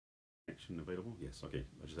Action available? Yes, okay.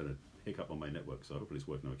 I just had a hiccup on my network, so hopefully it's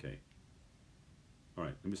working okay. All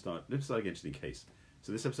right, let me start. Let's start again just in case.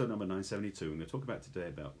 So this episode number 972, I'm going to talk about today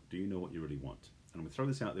about do you know what you really want? And I'm going to throw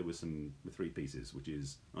this out there with three pieces, which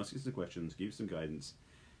is ask you some questions, give you some guidance,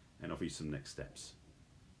 and offer you some next steps.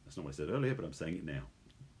 That's not what I said earlier, but I'm saying it now.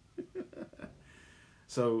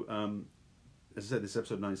 So, as I said, this is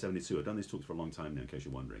episode 972. I've done these talks for a long time now, in case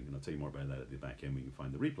you're wondering, and I'll tell you more about that at the back end when you can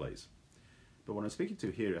find the replays. But what I'm speaking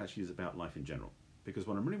to here actually is about life in general. Because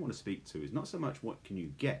what I really want to speak to is not so much what can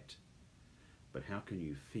you get, but how can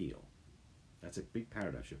you feel? That's a big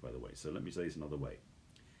paradigm shift, by the way. So let me say this another way.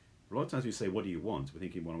 A lot of times we say, what do you want? We're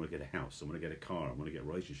thinking, well, I want to get a house, I want to get a car, I want to get a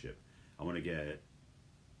relationship, I want to get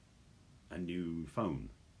a new phone.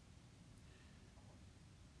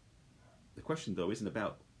 The question, though, isn't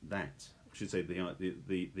about that. I should say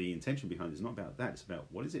the intention behind it is not about that. It's about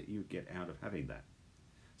what is it you get out of having that.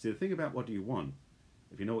 See, the thing about what do you want,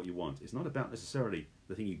 if you know what you want, it's not about necessarily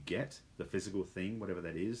the thing you get, the physical thing, whatever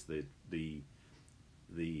that is, the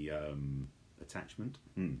attachment,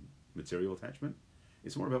 material attachment.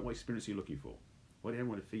 It's more about what experience you're looking for. What do you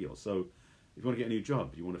want to feel? So, if you want to get a new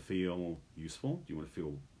job, do you want to feel useful? Do you want to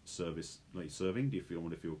feel serving? Do you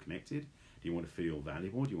want to feel connected? Do you want to feel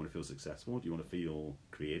valuable? Do you want to feel successful? Do you want to feel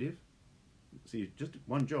creative? See, just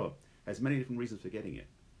one job has many different reasons for getting it.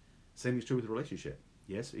 Same is true with a relationship.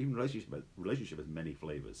 Yes, even relationship has many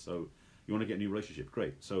flavors. So you want to get a new relationship,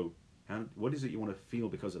 great. So what is it you want to feel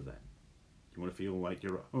because of that? Do you want to feel like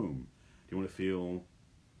you're at home? Do you want to feel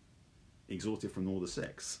exhausted from all the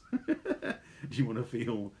sex? Do you want to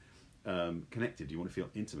feel connected? Do you want to feel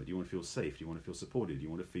intimate? Do you want to feel safe? Do you want to feel supported? Do you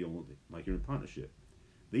want to feel like you're in partnership?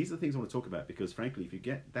 These are the things I want to talk about because, frankly, if you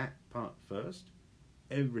get that part first,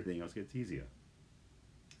 everything else gets easier.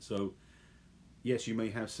 So, yes, you may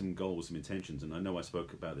have some goals, some intentions, and I know I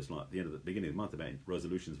spoke about this at the beginning of the month about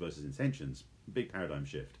resolutions versus intentions. Big paradigm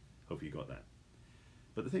shift. Hope you got that.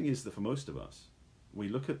 But the thing is that for most of us, we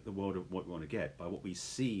look at the world of what we want to get by what we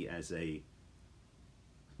see as I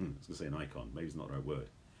was going to say an icon, maybe it's not the right word,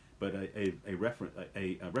 but a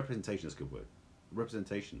representation is a good word.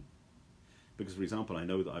 Representation. Because, for example, I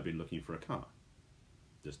know that I've been looking for a car,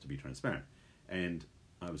 just to be transparent. And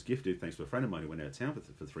I was gifted, thanks to a friend of mine who went out of town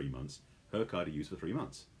for 3 months, her car to use for 3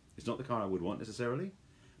 months. It's not the car I would want necessarily,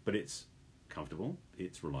 but it's comfortable,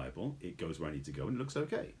 it's reliable, it goes where I need to go, and it looks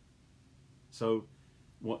okay. So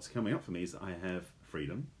what's coming up for me is that I have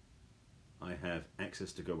freedom, I have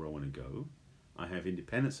access to go where I want to go, I have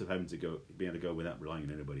independence of having to be able to go without relying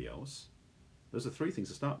on anybody else. Those are 3 things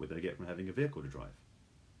to start with that I get from having a vehicle to drive.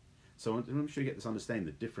 So I'm sure you get this understanding,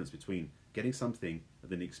 the difference between getting something and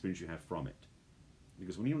then the experience you have from it.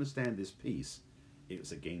 Because when you understand this piece,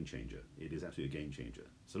 it's a game changer. It is absolutely a game changer.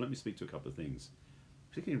 So let me speak to a couple of things,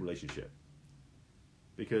 particularly in relationship.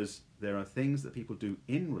 Because there are things that people do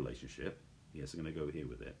in relationship, yes, I'm going to go here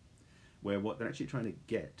with it, where what they're actually trying to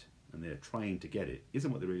get, and they're trying to get it, isn't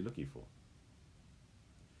what they're really looking for.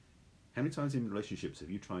 How many times in relationships have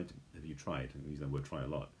you tried, I use that word try a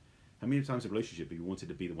lot, how many times in a relationship have you wanted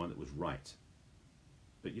to be the one that was right?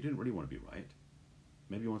 But you didn't really want to be right.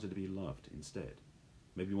 Maybe you wanted to be loved instead.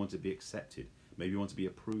 Maybe you wanted to be accepted. Maybe you wanted to be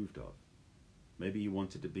approved of. Maybe you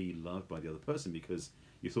wanted to be loved by the other person because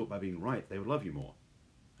you thought by being right they would love you more.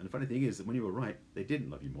 And the funny thing is that when you were right, they didn't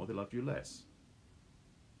love you more, they loved you less.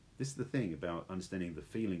 This is the thing about understanding the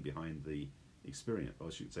feeling behind the experience, or I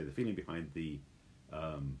should say the feeling behind the,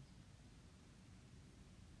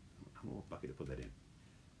 what bucket to put that in?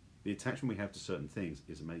 The attachment we have to certain things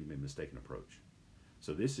is maybe a mistaken approach.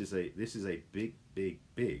 So this is a big, big,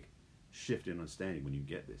 big shift in understanding when you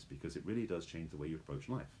get this, because it really does change the way you approach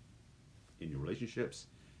life. In your relationships,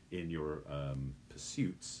 in your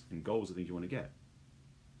pursuits and goals of things you want to get.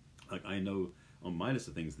 Like I know on my list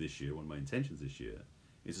of things this year, one of my intentions this year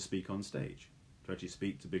is to speak on stage. To actually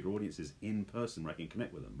speak to bigger audiences in person where I can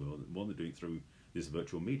connect with them, more than doing it through this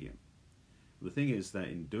virtual medium. The thing is that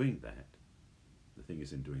in doing that, let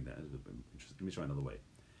me try another way.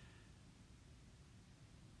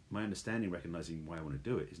 My understanding, recognizing why I want to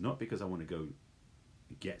do it, is not because I want to go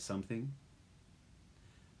get something,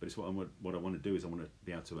 but it's what I want to do is I want to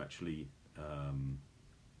be able to actually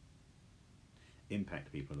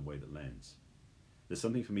impact people in a way that lands. There's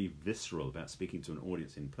something for me visceral about speaking to an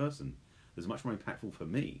audience in person that's much more impactful for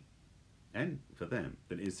me and for them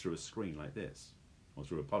than it is through a screen like this, or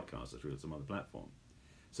through a podcast, or through some other platform.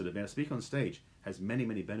 So to be able to speak on stage has many,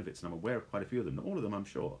 many benefits, and I'm aware of quite a few of them. Not all of them, I'm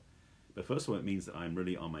sure. But first of all, it means that I'm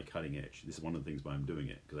really on my cutting edge. This is one of the things why I'm doing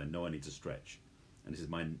it, because I know I need to stretch. And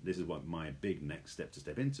this is what my big next step to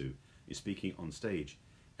step into is speaking on stage.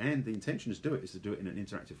 And the intention is to do it in an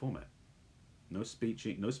interactive format. No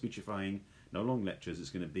speeching, no speechifying, no long lectures. It's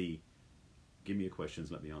going to be, give me your questions,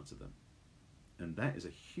 let me answer them. And that is a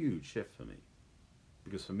huge shift for me.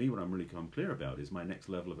 Because for me, what I'm really come clear about is my next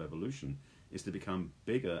level of evolution is to become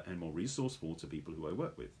bigger and more resourceful to people who I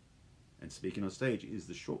work with. And speaking on stage is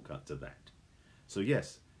the shortcut to that. So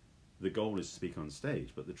yes, the goal is to speak on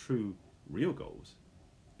stage, but the true, real goals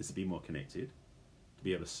is to be more connected, to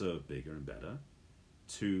be able to serve bigger and better,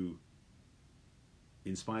 to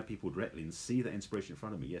inspire people directly and see that inspiration in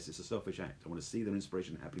front of me. Yes, it's a selfish act. I want to see their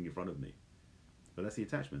inspiration happening in front of me. But that's the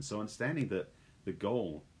attachment. So understanding that the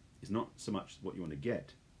goal is not so much what you want to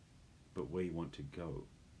get, but where you want to go,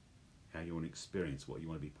 how you want to experience, what you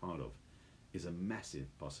want to be part of, is a massive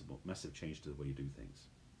change to the way you do things.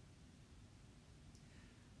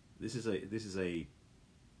 This is a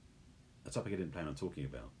topic I didn't plan on talking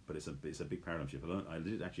about, but it's a big paradigm shift. I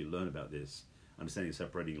did actually learn about this, understanding,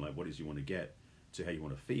 separating like what it is you want to get to how you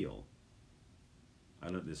want to feel. I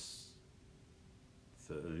learned this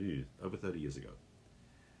over 30 years ago.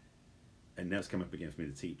 And now it's come up again for me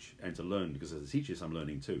to teach and to learn, because as a teacher, I'm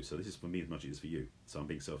learning too. So this is for me as much as it is for you. So I'm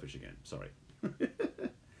being selfish again. Sorry.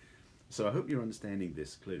 So I hope you're understanding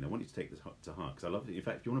this clearly. I want you to take this to heart, because I love it. In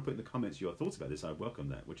fact, if you want to put in the comments your thoughts about this, I welcome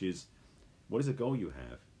that, which is, what is a goal you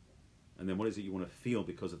have? And then what is it you want to feel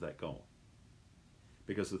because of that goal?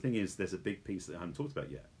 Because the thing is, there's a big piece that I haven't talked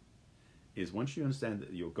about yet, is once you understand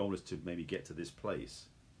that your goal is to maybe get to this place,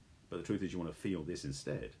 but the truth is you want to feel this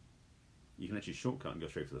instead, you can actually shortcut and go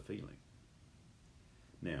straight for the feeling.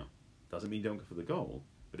 Now, doesn't mean don't go for the goal,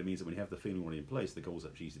 but it means that when you have the feeling already in place, the goal is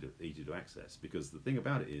actually easy to access. Because the thing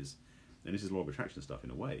about it is, and this is law of attraction stuff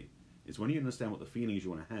in a way, is when you understand what the feelings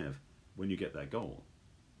you want to have when you get that goal,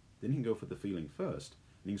 then you can go for the feeling first,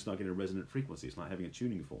 and you can start getting a resonant frequency. It's like having a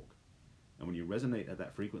tuning fork. And when you resonate at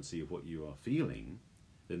that frequency of what you are feeling,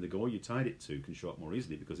 then the goal you tied it to can show up more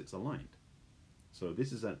easily because it's aligned. So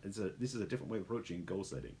this is a different way of approaching goal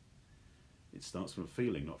setting. It starts from a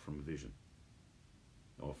feeling, not from a vision,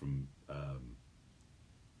 or from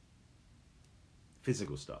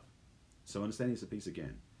physical stuff. So understanding is a piece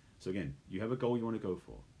again. So again, you have a goal you want to go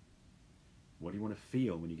for. What do you want to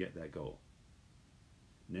feel when you get that goal?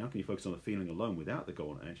 Now can you focus on the feeling alone without the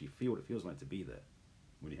goal and actually feel what it feels like to be there?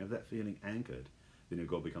 When you have that feeling anchored, then your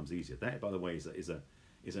goal becomes easier. That, by the way, is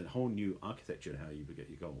a whole new architecture to how you get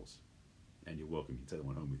your goals. And you're welcome. You can take that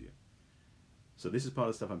one home with you. So this is part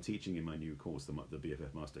of the stuff I'm teaching in my new course, the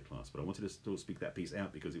BFF Masterclass. But I wanted to still speak that piece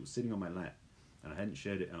out because it was sitting on my lap and I hadn't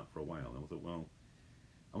shared it out for a while. And I thought, well,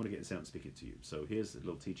 I want to get this out and speak it to you. So here's a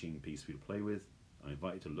little teaching piece for you to play with. I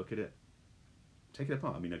invite you to look at it. Take it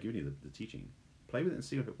apart. I mean, I've given you the teaching. Play with it and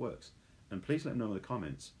see if it works. And please let me know in the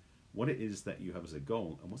comments what it is that you have as a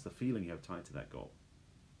goal and what's the feeling you have tied to that goal.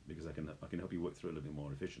 Because I can help you work through it a little bit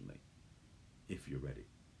more efficiently if you're ready.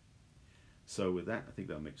 So with that, I think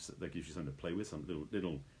that gives you something to play with, some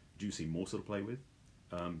little juicy morsel to play with.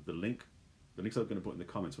 The links I'm going to put in the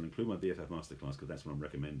comments will include my BFF Masterclass because that's what I'm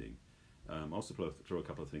recommending. I'll also throw a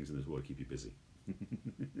couple of things in as well to keep you busy. If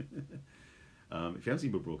you haven't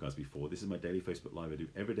seen my broadcast before, this is my daily Facebook Live I do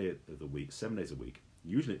every day of the week, 7 days a week,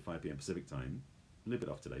 usually at 5 p.m. Pacific time. A little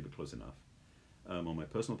bit off today, but close enough. On my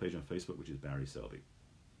personal page on Facebook, which is Barry Selby.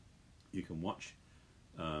 You can watch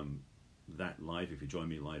that live if you join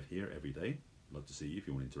me live here every day. Love to see you if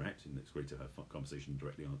you want to interact, and it's great to have fun conversation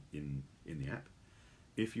directly in the app.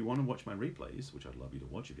 If you want to watch my replays, which I'd love you to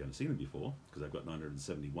watch if you haven't seen them before, because I've got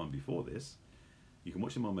 971 before this, you can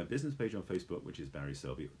watch them on my business page on Facebook, which is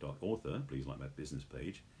barryselby.author. Please like my business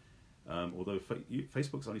page. Although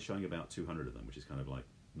Facebook's only showing about 200 of them, which is kind of like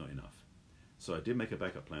not enough. So I did make a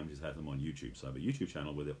backup plan, which is have them on YouTube. So I have a YouTube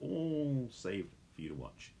channel where they're all saved for you to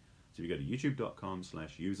watch. So if you go to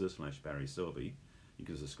youtube.com/user/Barry Selby, you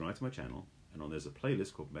can subscribe to my channel, and there's a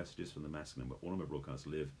playlist called Messages from the Masculine where all of my broadcasts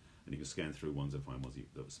live, and you can scan through ones and find ones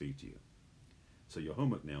that will speak to you. So your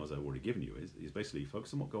homework now, as I've already given you, is basically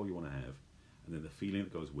focus on what goal you want to have, and then the feeling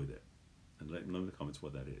that goes with it. And let me know in the comments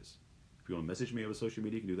what that is. If you want to message me over social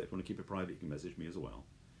media, you can do that. If you want to keep it private, you can message me as well.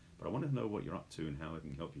 But I want to know what you're up to and how I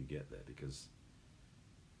can help you get there, because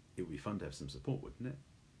it would be fun to have some support, wouldn't it?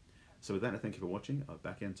 So with that, I thank you for watching. I'll be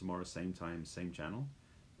back in tomorrow, same time, same channel,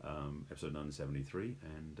 episode 973,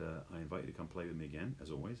 and I invite you to come play with me again, as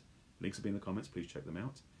always. Links will be in the comments. Please check them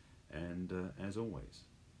out. And as always,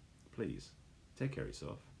 please take care of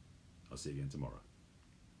yourself. I'll see you again tomorrow.